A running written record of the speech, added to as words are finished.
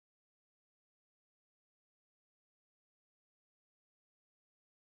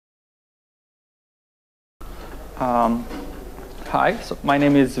Um, Hi, so my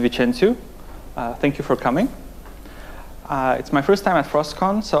name is Vicențiu. Thank you for coming. It's my first time at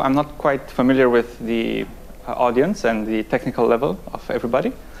FrOSCon, so I'm not quite familiar with the audience and the technical level of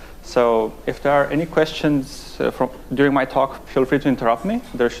everybody. So if there are any questions during my talk, feel free to interrupt me.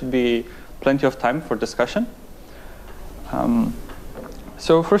 There should be plenty of time for discussion.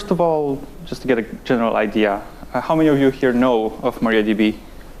 So first of all, just to get a general idea, how many of you here know of MariaDB?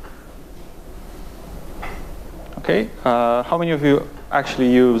 Okay, how many of you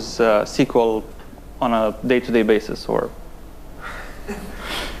actually use SQL on a day-to-day basis, or?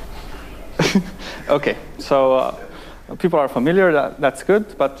 Okay, so people are familiar, that's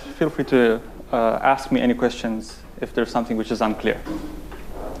good, but feel free to ask me any questions if there's something which is unclear.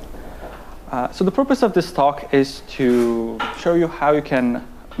 So the purpose of this talk is to show you how you can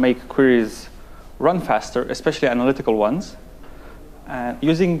make queries run faster, especially analytical ones,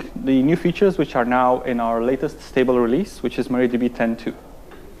 using the new features which are now in our latest stable release, which is MariaDB 10.2.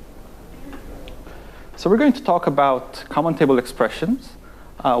 So we're going to talk about common table expressions,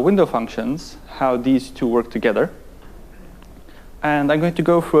 window functions, how these two work together. And I'm going to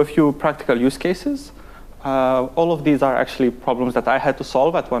go through a few practical use cases. All of these are actually problems that I had to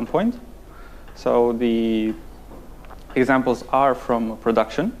solve at one point. So the examples are from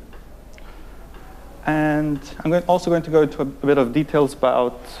production. And I'm also going to go into a bit of details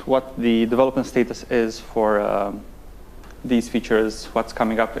about what the development status is for these features, what's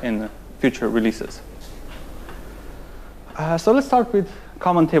coming up in future releases. So let's start with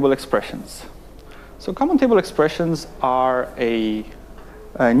common table expressions. So common table expressions are a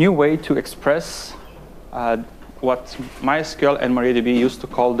new way to express what MySQL and MariaDB used to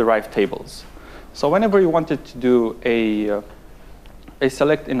call derived tables. So whenever you wanted to do a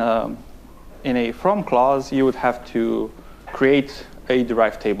select in a from clause, you would have to create a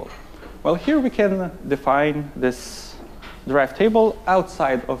derived table. Well, here we can define this derived table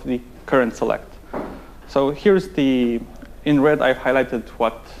outside of the current select. So here's in red, I've highlighted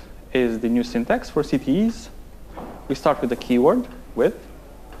what is the new syntax for CTEs. We start with the keyword, with.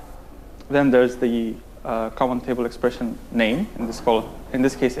 Then there's the common table expression name, in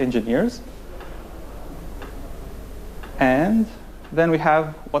this case, engineers. And then we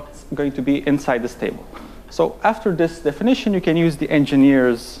have what's going to be inside this table. So after this definition, you can use the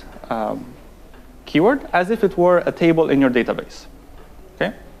engineers keyword as if it were a table in your database.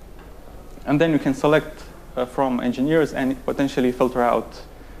 Okay? And then you can select from engineers and potentially filter out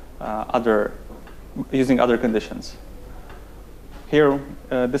using other conditions. Here,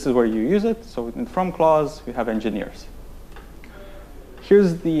 this is where you use it. So in from clause, we have engineers.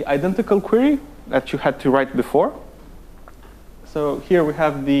 Here's the identical query that you had to write before. So here we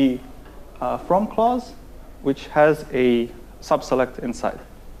have the from clause, which has a subselect inside.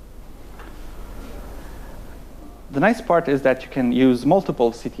 The nice part is that you can use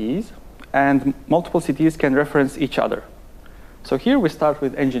multiple CTEs, and multiple CTEs can reference each other. So here we start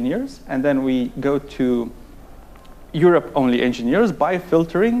with engineers, and then we go to Europe-only engineers by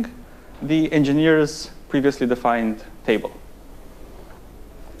filtering the engineers' previously defined table.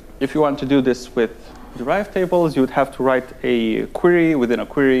 If you want to do this with derived tables, you would have to write a query within a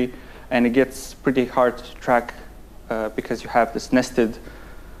query, and it gets pretty hard to track because you have this nested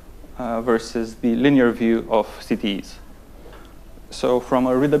versus the linear view of CTEs. So from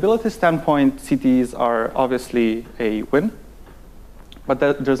a readability standpoint, CTEs are obviously a win, but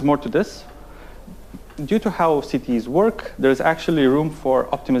there's more to this. Due to how CTEs work, there's actually room for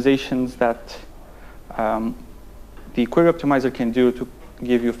optimizations that the query optimizer can do to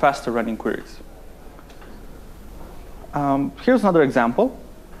give you faster running queries. Here's another example.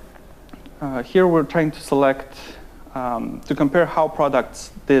 Here we're trying to select, to compare how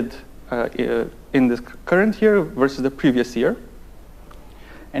products did in the current year versus the previous year.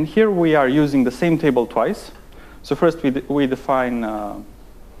 And here we are using the same table twice. So first we define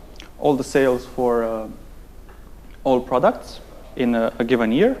all the sales for all products in a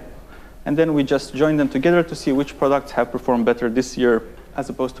given year. And then we just join them together to see which products have performed better this year as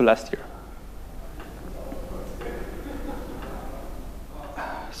opposed to last year.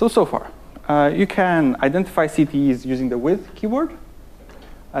 So far, you can identify CTEs using the with keyword.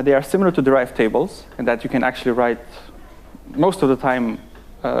 They are similar to derived tables in that you can actually write, most of the time,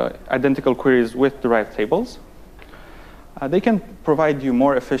 identical queries with derived tables. They can provide you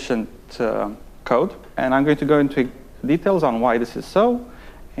more efficient code, and I'm going to go into details on why this is so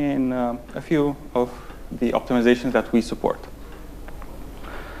in a few of the optimizations that we support.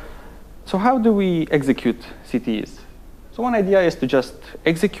 So how do we execute CTEs? So one idea is to just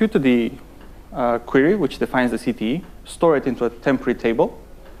execute the query, which defines the CTE, store it into a temporary table,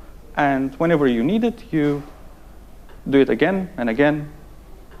 and whenever you need it, you do it again and again.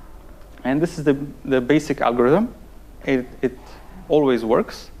 And this is the basic algorithm. It always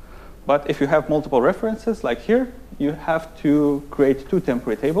works. But if you have multiple references, like here, you have to create 2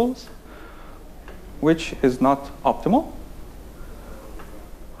 temporary tables, which is not optimal.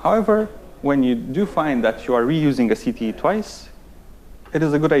 However, when you do find that you are reusing a CTE twice, it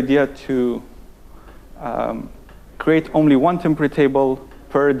is a good idea to create only 1 temporary table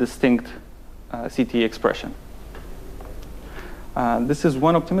per distinct CTE expression. This is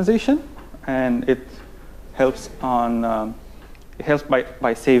one optimization, and it helps by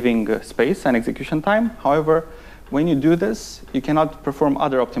saving space and execution time. However, when you do this, you cannot perform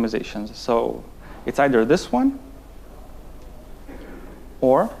other optimizations. So it's either this one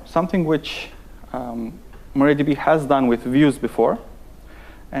or something which MariaDB has done with views before,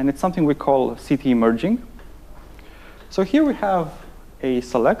 and it's something we call CTE merging. So here we have a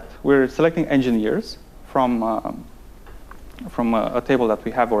select. We're selecting engineers from a table that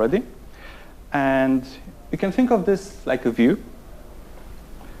we have already. And you can think of this like a view.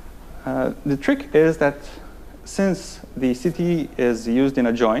 The trick is that since the CTE is used in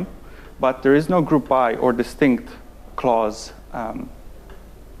a join, but there is no group by or distinct clause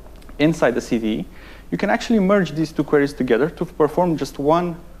inside the CTE, you can actually merge these 2 queries together to perform just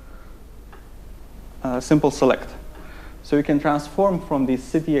one simple select. So you can transform from the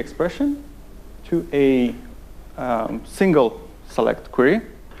CTE expression to a single select query.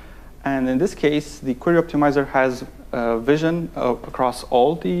 And in this case, the query optimizer has vision across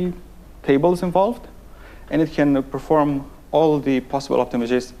all the tables involved, and it can perform all the possible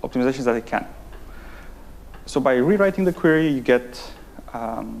optimizations that it can. So by rewriting the query, you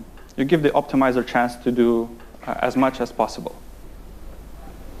give the optimizer a chance to do as much as possible.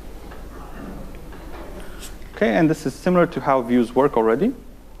 Okay, and this is similar to how views work already.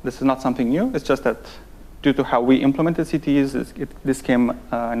 This is not something new. It's just that due to how we implemented CTEs, this came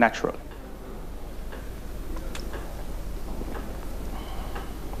natural.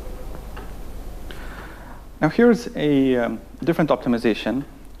 Now here's a different optimization.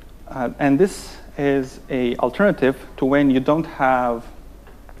 And this is an alternative to when you don't have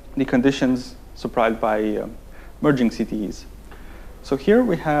the conditions supplied by merging CTEs. So here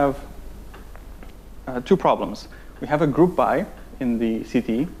we have 2 problems. We have a group by in the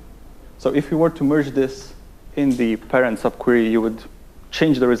CTE. So if you were to merge this in the parent subquery, you would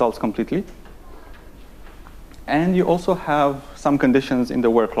change the results completely. And you also have some conditions in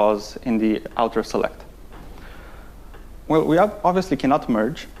the where clause in the outer select. Well, we obviously cannot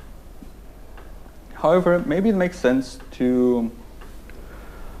merge. However, maybe it makes sense to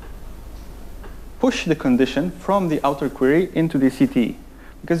push the condition from the outer query into the CTE,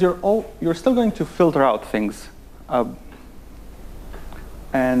 because you're still going to filter out things.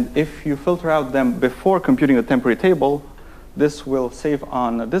 And if you filter out them before computing the temporary table, this will save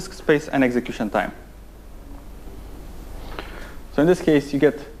on disk space and execution time. So in this case, you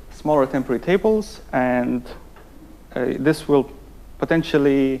get smaller temporary tables, and this will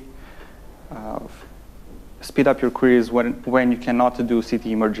potentially speed up your queries when you cannot do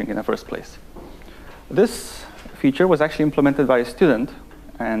CTE merging in the first place. This feature was actually implemented by a student,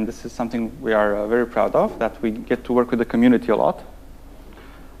 and this is something we are very proud of, that we get to work with the community a lot.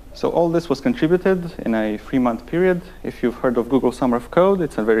 So all this was contributed in a 3-month period. If you've heard of Google Summer of Code,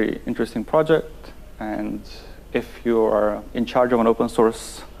 it's a very interesting project. And if you are in charge of an open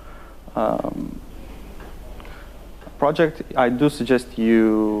source project, I do suggest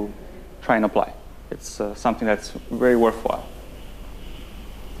you try and apply. It's something that's very worthwhile.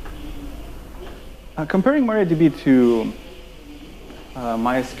 Comparing MariaDB to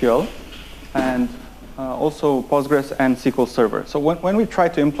MySQL and also Postgres and SQL Server. So when we try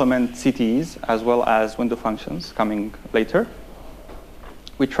to implement CTEs as well as window functions coming later,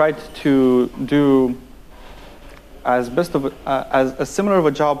 we tried to do as similar of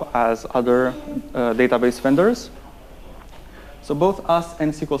a job as other database vendors. So both us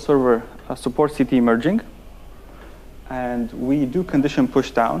and SQL Server support CTE merging, and we do condition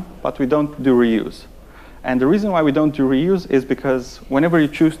pushdown, but we don't do reuse. And the reason why we don't do reuse is because whenever you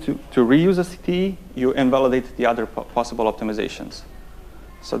choose to reuse a CTE, you invalidate the other possible optimizations.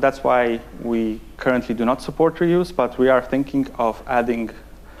 So that's why we currently do not support reuse, but we are thinking of adding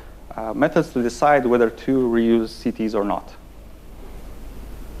methods to decide whether to reuse CTEs or not.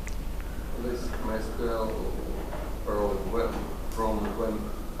 This MySQL from when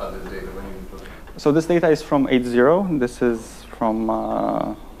are this data? When you put? So this data is from 8.0. This is from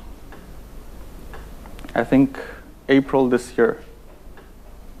I think April this year.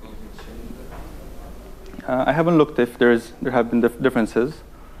 I haven't looked if there have been differences,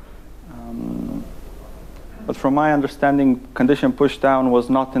 But from my understanding, condition pushdown was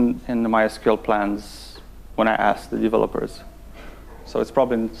not in the MySQL plans when I asked the developers. So it's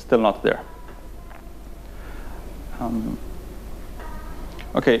probably still not there.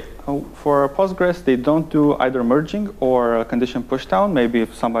 OK, for Postgres, they don't do either merging or condition pushdown. Maybe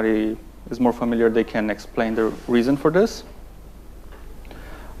if somebody is more familiar, they can explain the reason for this.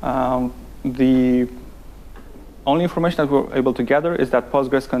 The only information that we're able to gather is that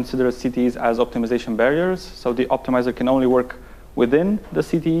Postgres considers CTEs as optimization barriers. So the optimizer can only work within the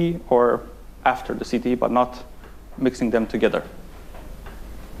CTE or after the CTE, but not mixing them together.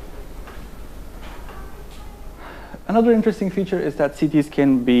 Another interesting feature is that CTEs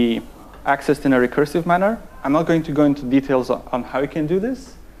can be accessed in a recursive manner. I'm not going to go into details on how you can do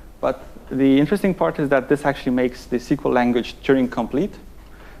this, but the interesting part is that this actually makes the SQL language Turing complete.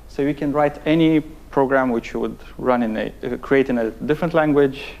 So you can write any program which you would run create in a different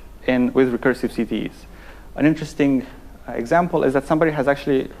language with recursive CTEs. An interesting example is that somebody has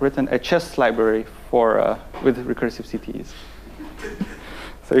actually written a chess library with recursive CTEs.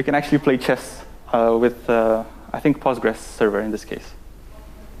 So you can actually play chess with, I think, Postgres server in this case.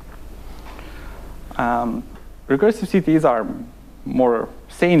 Recursive CTEs are more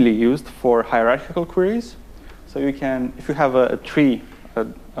sanely used for hierarchical queries. So you can, if you have a tree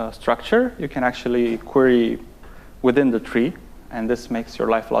structure, you can actually query within the tree. And this makes your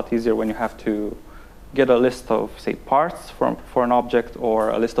life a lot easier when you have to get a list of, say, parts for an object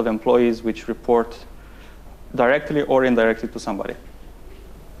or a list of employees which report directly or indirectly to somebody.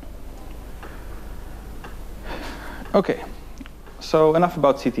 OK, so enough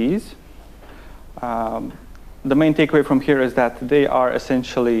about CTEs. The main takeaway from here is that they are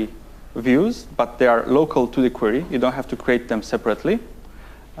essentially views, but they are local to the query. You don't have to create them separately.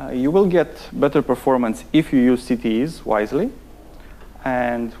 You will get better performance if you use CTEs wisely.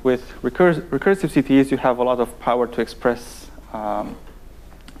 And with recursive CTEs, you have a lot of power to express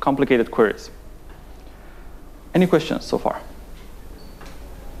complicated queries. Any questions so far?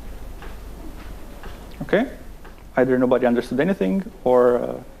 OK. Either nobody understood anything,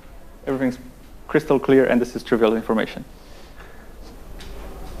 or everything's crystal clear, and this is trivial information.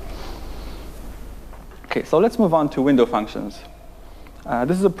 OK, so let's move on to window functions.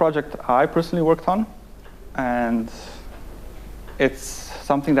 This is a project I personally worked on, and it's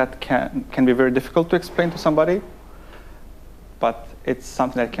something that can be very difficult to explain to somebody, but it's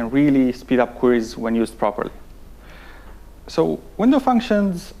something that can really speed up queries when used properly. So window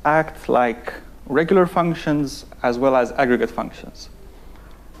functions act like regular functions as well as aggregate functions.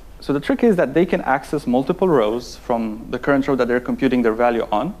 So the trick is that they can access multiple rows from the current row that they're computing their value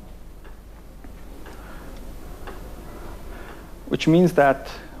on, which means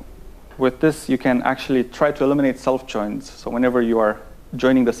that with this, you can actually try to eliminate self-joins. So whenever you are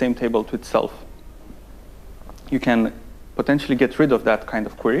joining the same table to itself, you can potentially get rid of that kind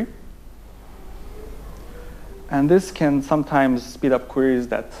of query. And this can sometimes speed up queries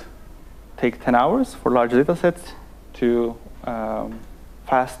that take 10 hours for large data sets to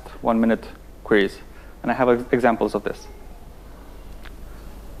fast 1-minute queries. And I have examples of this.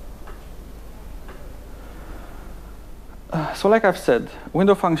 So like I've said,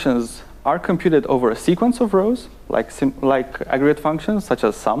 window functions are computed over a sequence of rows, like aggregate functions, such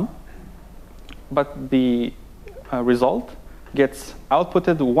as sum. But the result gets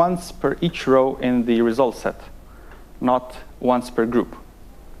outputted once per each row in the result set, not once per group.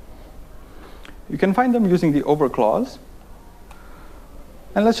 You can find them using the over clause.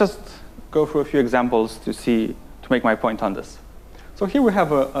 And let's just go through a few examples to make my point on this. So here we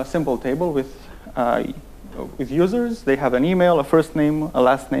have a simple table with users. They have an email, a first name, a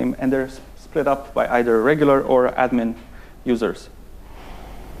last name, and they're split up by either regular or admin users.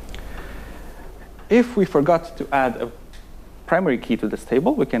 If we forgot to add a primary key to this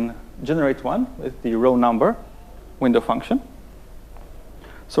table, we can generate one with the row number window function.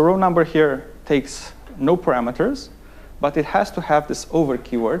 So row number here takes no parameters, but it has to have this over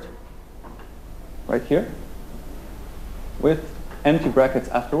keyword right here with empty brackets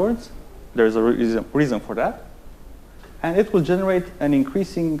afterwards. There's a reason for that. And it will generate an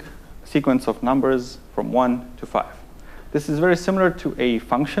increasing sequence of numbers from 1 to 5. This is very similar to a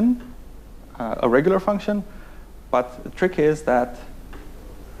function, a regular function, but the trick is that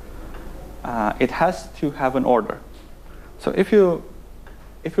it has to have an order. So if you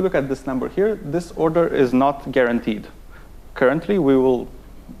look at this number here, this order is not guaranteed. Currently, we will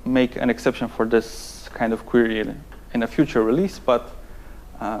make an exception for this kind of query in a future release, but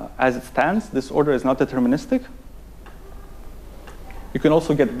as it stands, this order is not deterministic. You can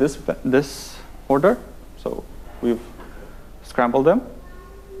also get this order. So we've scrambled them.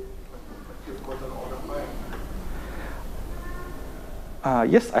 You've got an order file.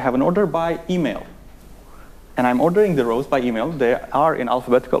 Yes, I have an order by email. And I'm ordering the rows by email. They are in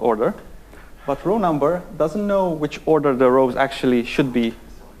alphabetical order. But row number doesn't know which order the rows actually should be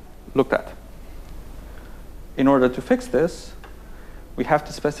looked at. In order to fix this, we have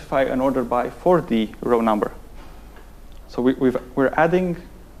to specify an order by for the row number. So we're adding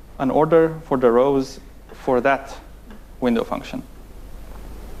an order for the rows for that window function.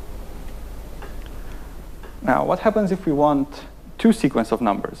 Now, what happens if we want two sequences of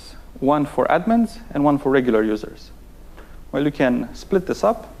numbers, one for admins and one for regular users? Well, you can split this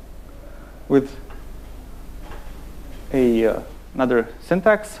up with another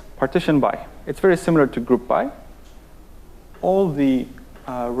syntax, partition by. It's very similar to group by. All the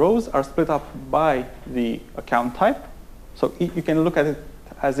rows are split up by the account type. So you can look at it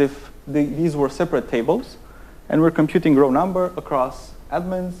as if these were separate tables, and we're computing row number across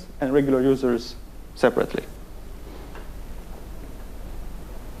admins and regular users separately.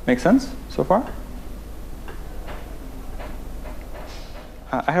 Make sense so far?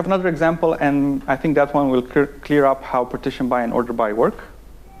 I have another example, and I think that one will clear up how partition by and order by work.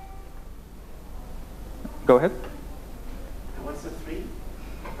 Go ahead. What's the 3?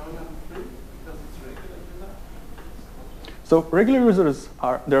 Row number 3? Because it's regular user? So regular users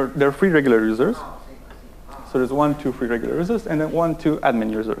there are 3 regular users. So there's 1, 2, 3 regular users, and then 1, 2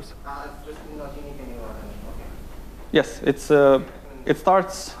 admin users. It's just not unique anymore. Okay. Yes, it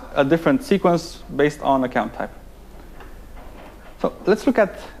starts a different sequence based on account type. So let's look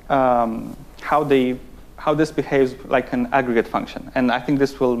at how this behaves like an aggregate function, and I think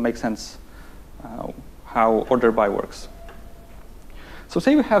this will make sense how order by works. So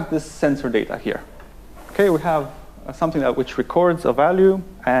say we have this sensor data here. Okay, we have something which records a value,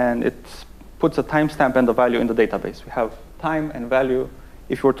 and it puts a timestamp and a value in the database. We have time and value.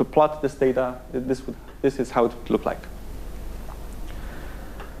 If you were to plot this data, this is how it would look like.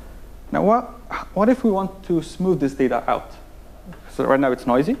 Now, what if we want to smooth this data out? So right now it's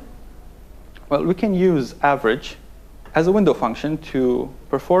noisy. Well, we can use average as a window function to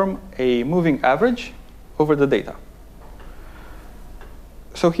perform a moving average over the data.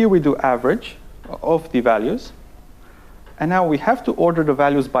 So here we do average of the values. And now we have to order the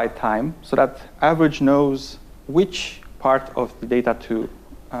values by time so that average knows which part of the data to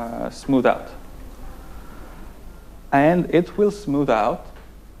smooth out. And it will smooth out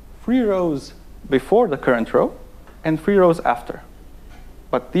 3 rows before the current row and 3 rows after.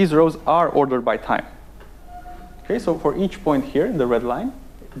 But these rows are ordered by time. Okay, so for each point here in the red line,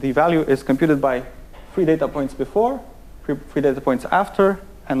 the value is computed by 3 data points before, 3 data points after,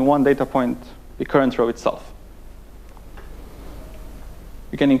 and 1 data point, the current row itself.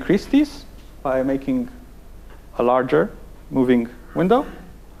 You can increase these by making a larger moving window.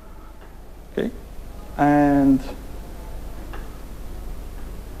 Okay, and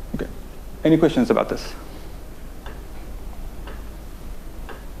okay, any questions about this?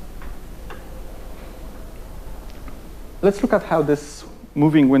 Let's look at how this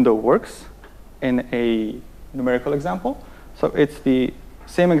moving window works in a numerical example. So it's the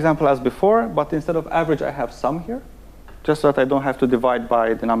same example as before, but instead of average, I have sum here, just so that I don't have to divide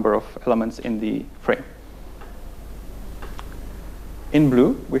by the number of elements in the frame. In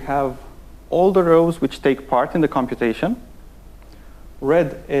blue, we have all the rows which take part in the computation.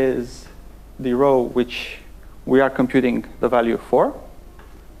 Red is the row which we are computing the value for.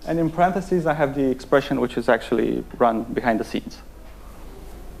 And in parentheses, I have the expression which is actually run behind the scenes.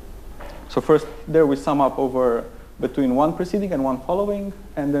 So first, there we sum up over between 1 preceding and 1 following,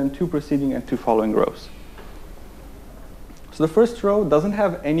 and then 2 preceding and 2 following rows. So the first row doesn't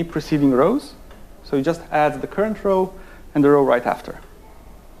have any preceding rows, so it just adds the current row and the row right after.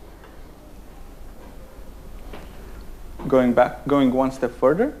 Going 1 step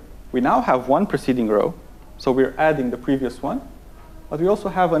further, we now have 1 preceding row, so we're adding the previous one. But we also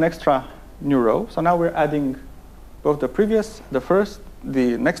have an extra new row. So now we're adding both the previous, the first,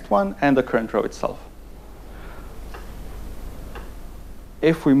 the next one, and the current row itself.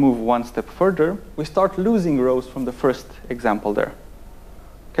 If we move 1 step further, we start losing rows from the first example there.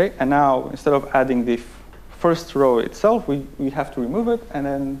 Okay, and now instead of adding the first row itself, we have to remove it, and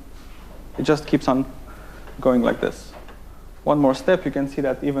then it just keeps on going like this. One more step, you can see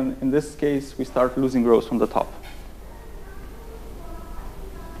that even in this case, we start losing rows from the top.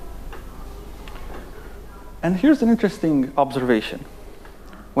 And here's an interesting observation.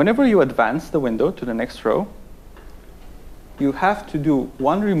 Whenever you advance the window to the next row, you have to do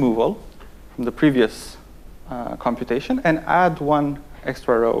 1 removal from the previous computation and add 1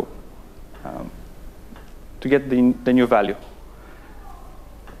 extra row to get the new value.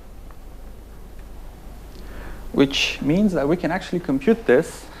 which means that we can actually compute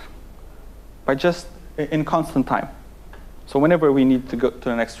this by just in constant time. So whenever we need to go to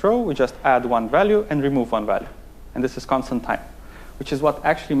the next row, we just add one value and remove one value. And this is constant time, which is what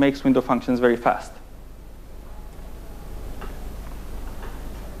actually makes window functions very fast.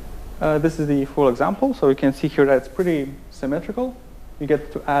 This is the full example. So you can see here that it's pretty symmetrical. You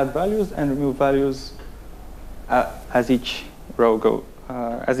get to add values and remove values as each row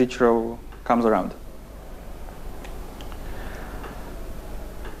comes around.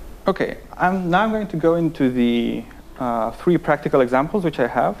 Okay, now I'm going to go into the 3 practical examples which I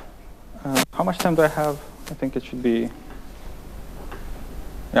have. How much time do I have? I think it should be,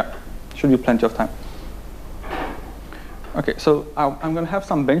 should be plenty of time. Okay, so I'm going to have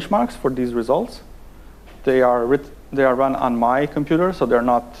some benchmarks for these results. They are run on my computer, so they're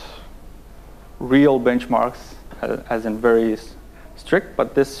not real benchmarks, as in very strict,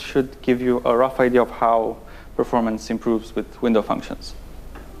 but this should give you a rough idea of how performance improves with window functions.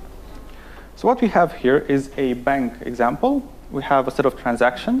 So what we have here is a bank example. We have a set of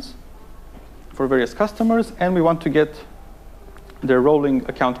transactions for various customers, and we want to get their rolling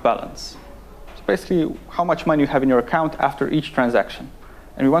account balance. So basically, how much money you have in your account after each transaction.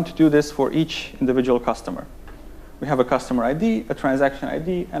 And we want to do this for each individual customer. We have a customer ID, a transaction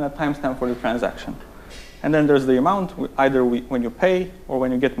ID, and a timestamp for the transaction. And then there's the amount, either when you pay or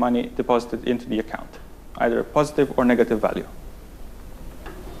when you get money deposited into the account, either a positive or negative value.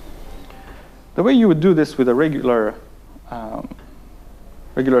 The way you would do this with a regular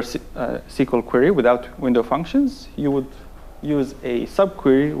SQL query without window functions, you would use a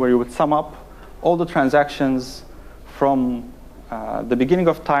subquery where you would sum up all the transactions from the beginning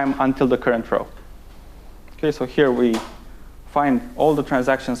of time until the current row. Okay, so here we find all the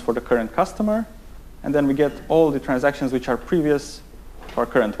transactions for the current customer, and then we get all the transactions which are previous to our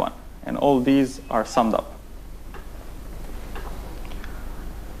current one. And all these are summed up.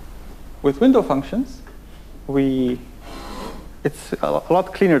 With window functions, it's a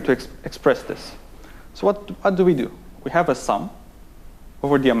lot cleaner to express this. So what do? We have a sum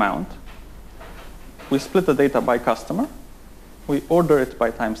over the amount. We split the data by customer. We order it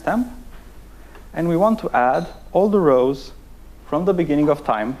by timestamp. And we want to add all the rows from the beginning of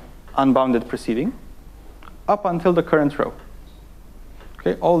time, unbounded preceding, up until the current row.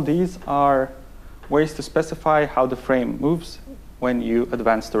 Okay, all these are ways to specify how the frame moves when you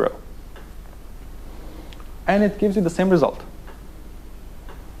advance the row. And it gives you the same result.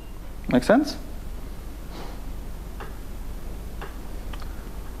 Make sense?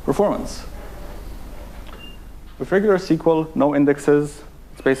 Performance. With regular SQL, no indexes,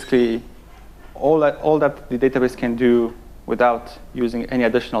 it's basically all that the database can do without using any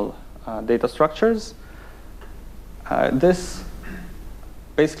additional data structures. This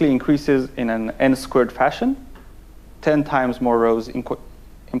basically increases in an n-squared fashion. 10 times more rows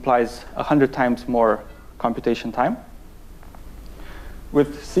implies 100 times more computation time.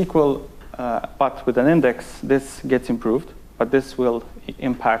 With SQL, but with an index, this gets improved, but this will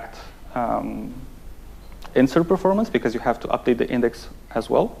impact insert performance because you have to update the index as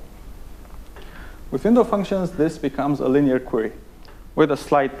well. With window functions, this becomes a linear query with a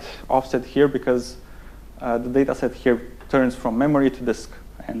slight offset here because the data set here turns from memory to disk,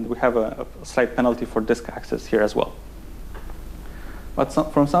 and we have a slight penalty for disk access here as well. But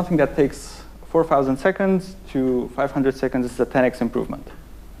from something that takes 4,000 seconds to 500 seconds, it's a 10x improvement.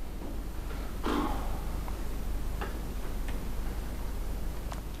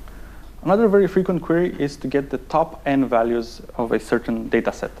 Another very frequent query is to get the top n values of a certain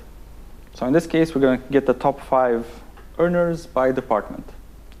data set. So in this case, we're going to get the top 5 earners by department.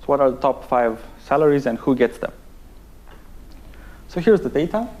 So what are the top 5 salaries and who gets them? So here's the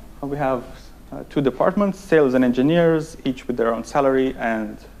data. We have 2 departments, sales and engineers, each with their own salary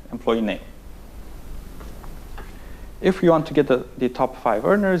and employee name. If you want to get the top 5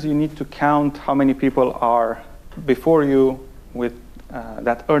 earners, you need to count how many people are before you with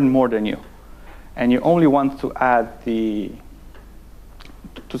that earn more than you. And you only want to add to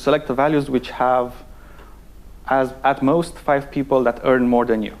select the values which have as at most 5 people that earn more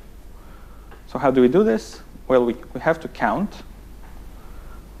than you. So how do we do this? Well, we have to count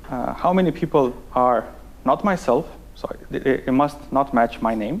how many people are not myself, so it must not match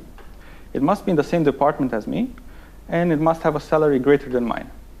my name. It must be in the same department as me, and it must have a salary greater than mine.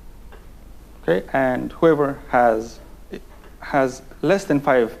 Okay, and whoever has less than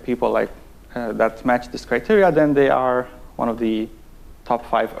 5 people that match this criteria, then they are one of the top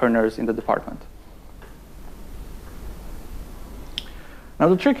 5 earners in the department. Now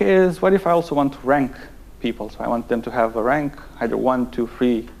the trick is, what if I also want to rank people? So I want them to have a rank, either 1, 2,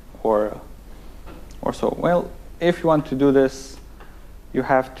 3, or so. Well, if you want to do this, you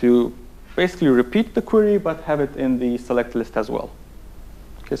have to basically repeat the query, but have it in the select list as well.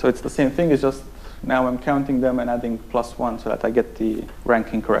 Okay, so it's the same thing, it's just now I'm counting them and adding +1 so that I get the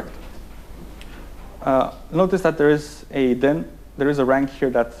ranking correct. Notice that there is a rank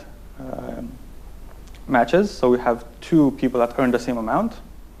here that matches, so we have 2 people that earn the same amount.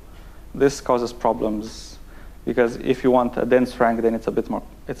 This causes problems because if you want a dense rank, then it's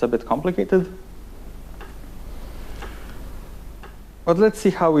a bit complicated. But let's see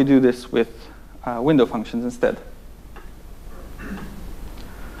how we do this with window functions instead.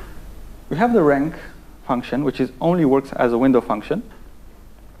 We have the rank function, which only works as a window function.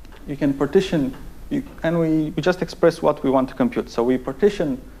 You can partition, and we just express what we want to compute. So we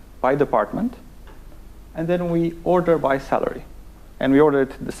partition by department, and then we order by salary. And we order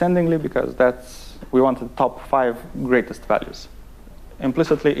it descendingly because we want the top 5 greatest values.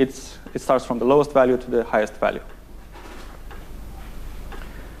 Implicitly, it starts from the lowest value to the highest value.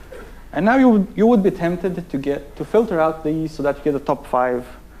 And now you would be tempted to filter out these so that you get the top 5.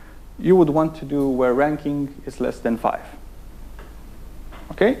 You would want to do where ranking is less than 5.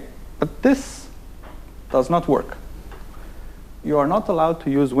 Okay? But this does not work. You are not allowed to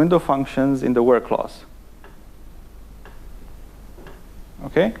use window functions in the where clause.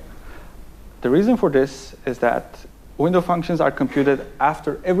 Okay? The reason for this is that window functions are computed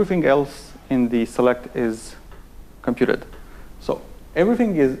after everything else in the select is computed. So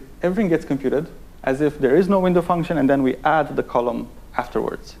everything gets computed as if there is no window function, and then we add the column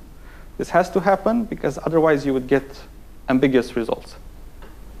afterwards. This has to happen because otherwise you would get ambiguous results.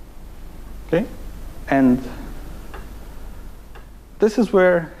 Okay? And this is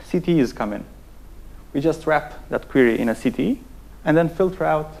where CTEs come in. We just wrap that query in a CTE and then filter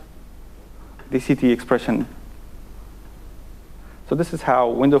out the CTE expression. So this is how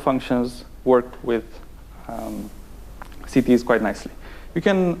window functions work with CTEs quite nicely. You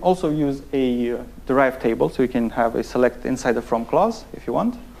can also use a derived table, so you can have a select inside the from clause if you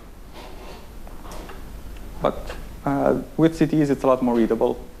want. But with CTEs, it's a lot more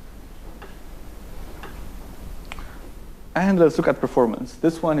readable. And let's look at performance.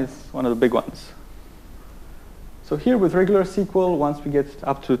 This one is one of the big ones. So here with regular SQL, once we get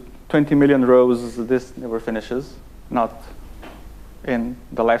up to 20 million rows, this never finishes. Not in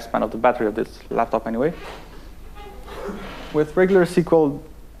the lifespan of the battery of this laptop anyway. With regular SQL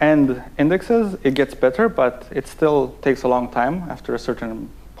and indexes, it gets better, but it still takes a long time after a certain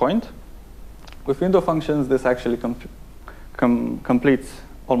point. With window functions, this actually completes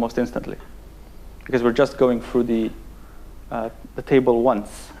almost instantly, because we're just going through the table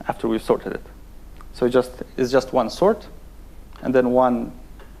once after we've sorted it. So it's just one sort, and then one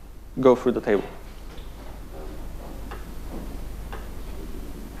go through the table.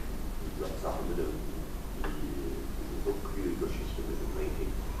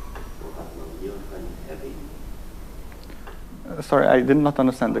 Sorry, I did not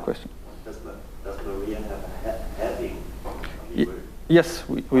understand the question. Does Maria have a heading? Yes,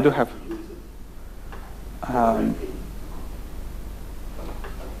 we do have.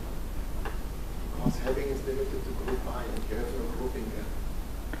 Because heading is limited to group I, and you have no grouping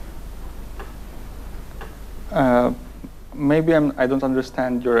there. Maybe I don't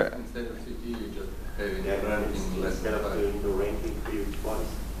understand your. Instead of CT, you just having ranking less than 5. Doing the ranking field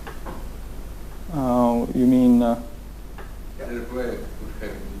twice. You mean?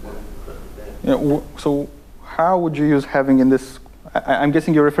 So how would you use having in this? I'm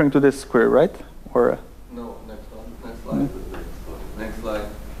guessing you're referring to this query, right? Or no, next one, next slide, next slide,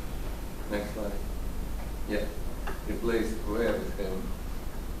 next slide. Yeah, replace where with having.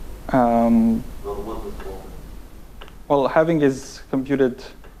 Well, having is computed.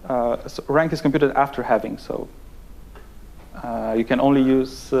 So rank is computed after having, so you can only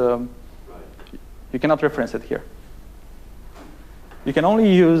use. You cannot reference it here. You can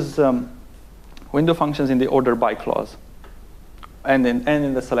only use window functions in the order by clause and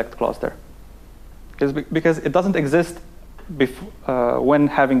in the select clause there. Because it doesn't exist when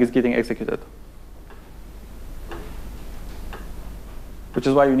having is getting executed. Which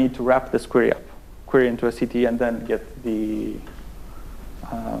is why you need to wrap this query into a CT and then get the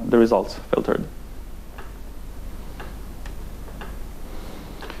results filtered.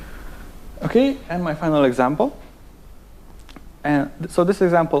 Okay, and my final example. And so this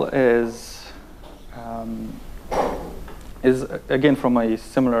example is again from a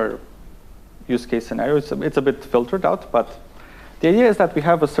similar use case scenario. It's a bit filtered out, but the idea is that we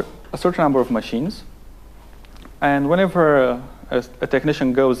have a certain number of machines, and whenever a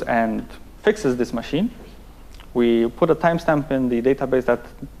technician goes and fixes this machine, we put a timestamp in the database that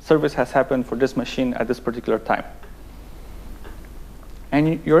service has happened for this machine at this particular time.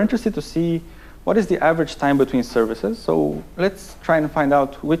 And you're interested to see what is the average time between services. So let's try and find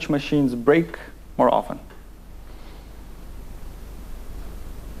out which machines break more often.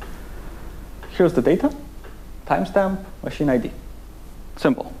 Here's the data, timestamp, machine ID.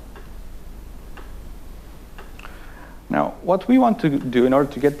 Simple. Now, what we want to do in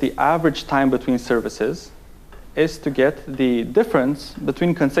order to get the average time between services is to get the difference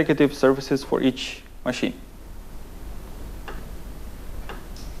between consecutive services for each machine.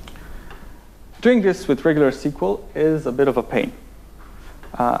 Doing this with regular SQL is a bit of a pain.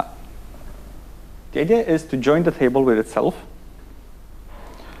 The idea is to join the table with itself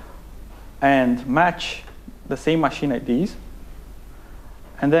and match the same machine IDs,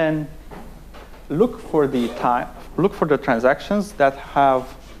 and then look for the transactions that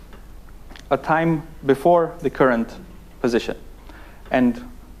have a time before the current position. And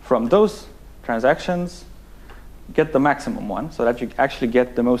from those transactions, get the maximum one so that you actually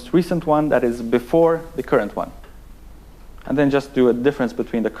get the most recent one that is before the current one. And then just do a difference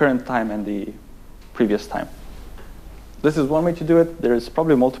between the current time and the previous time. This is one way to do it. There is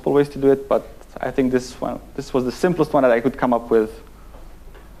probably multiple ways to do it, but I think this was the simplest one that I could come up with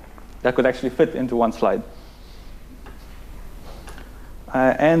that could actually fit into one slide.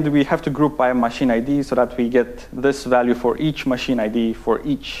 And we have to group by machine ID so that we get this value for each machine ID for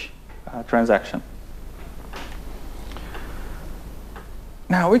each transaction.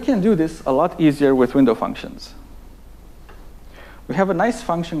 Now, we can do this a lot easier with window functions. We have a nice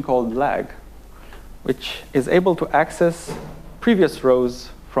function called lag, which is able to access previous rows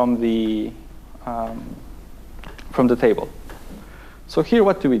from the table. So here,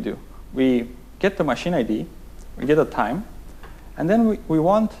 what do? We get the machine ID, we get a time, and then we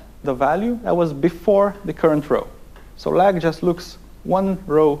want the value that was before the current row. So lag just looks one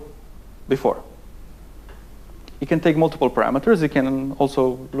row before. You can take multiple parameters. You can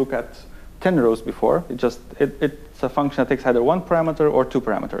also look at 10 rows before. It's a function that takes either one parameter or two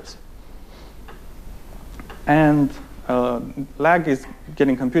parameters. And lag is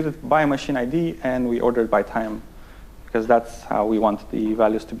getting computed by machine ID, and we order it by time, because that's how we want the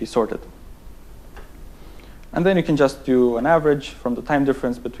values to be sorted. And then you can just do an average from the time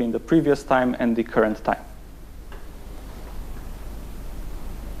difference between the previous time and the current time.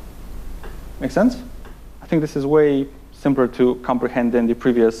 Make sense? I think this is way simpler to comprehend than the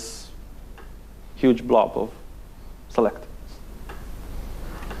previous huge blob of select.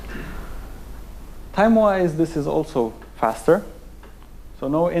 Time-wise, this is also faster. So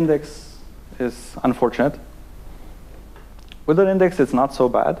no index is unfortunate. With an index, it's not so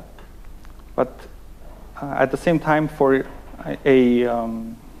bad. But at the same time, for a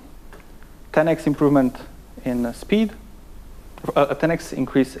 10x improvement in speed, a 10x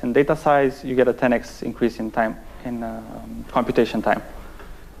increase in data size, you get a 10x increase in time, in computation time.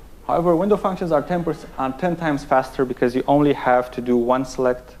 However, window functions are 10 times faster because you only have to do one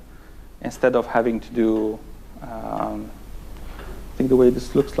select instead of having to do, I think the way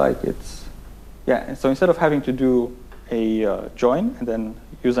this looks like, it's, yeah, so instead of having to do a join and then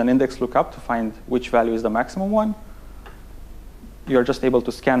use an index lookup to find which value is the maximum one, you're just able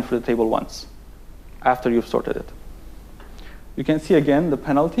to scan through the table once after you've sorted it. You can see again the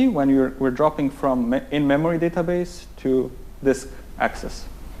penalty when we're dropping from in-memory database to disk access.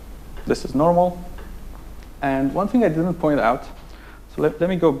 This is normal. And one thing I didn't point out, so let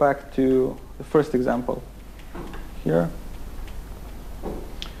me go back to the first example here.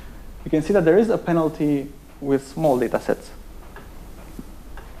 You can see that there is a penalty with small data sets.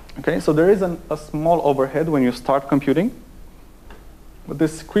 Okay, so there is a small overhead when you start computing, but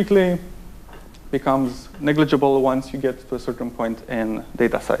this quickly becomes negligible once you get to a certain point in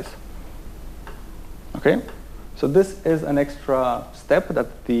data size. Okay, so this is an extra step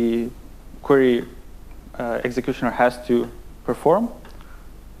that the query executioner has to perform,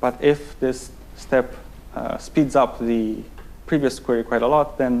 but if this step speeds up the previous query quite a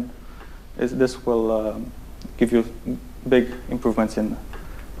lot, then this will give you big improvements in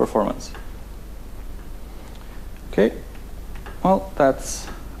performance. Okay, well, that's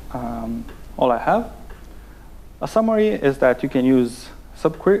all I have. A summary is that you can use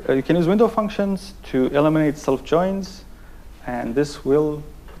window functions to eliminate self-joins, and this will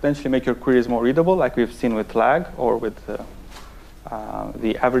potentially make your queries more readable, like we've seen with lag or with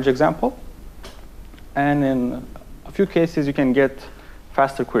the average example. And in a few cases, you can get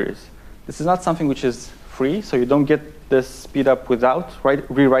faster queries. This is not something which is free, so you don't get this speed up without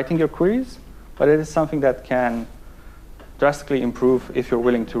rewriting your queries, but it is something that can drastically improve if you're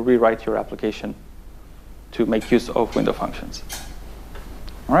willing to rewrite your application to make use of window functions.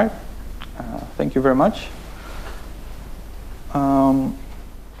 All right, thank you very much.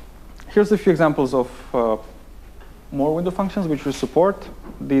 Here's a few examples of more window functions which we support.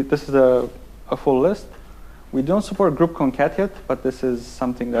 This is a full list. We don't support group concat yet, but this is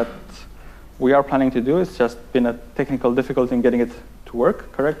something that we are planning to do. It's just been a technical difficulty in getting it to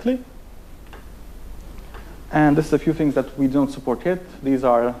work correctly. And this is a few things that we don't support yet. These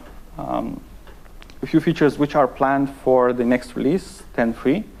are a few features which are planned for the next release,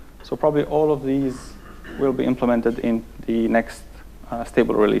 10.3. So probably all of these will be implemented in the next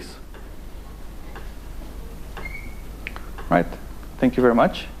stable release. Right. Thank you very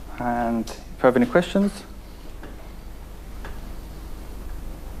much. And if you have any questions.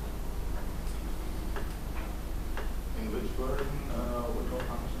 In which version window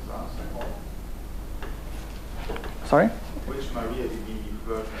functions are supported? Sorry? Which MariaDB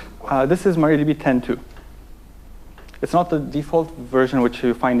version? This is MariaDB 10.2. It's not the default version which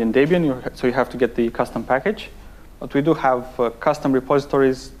you find in Debian, so you have to get the custom package. But we do have custom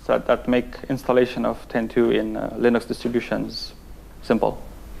repositories that make installation of 10.2 in Linux distributions simple.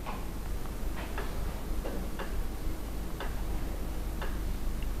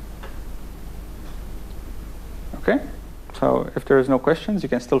 Okay, so if there is no questions, you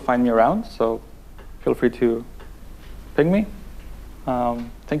can still find me around, so feel free to ping me.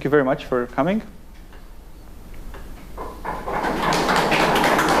 Thank you very much for coming.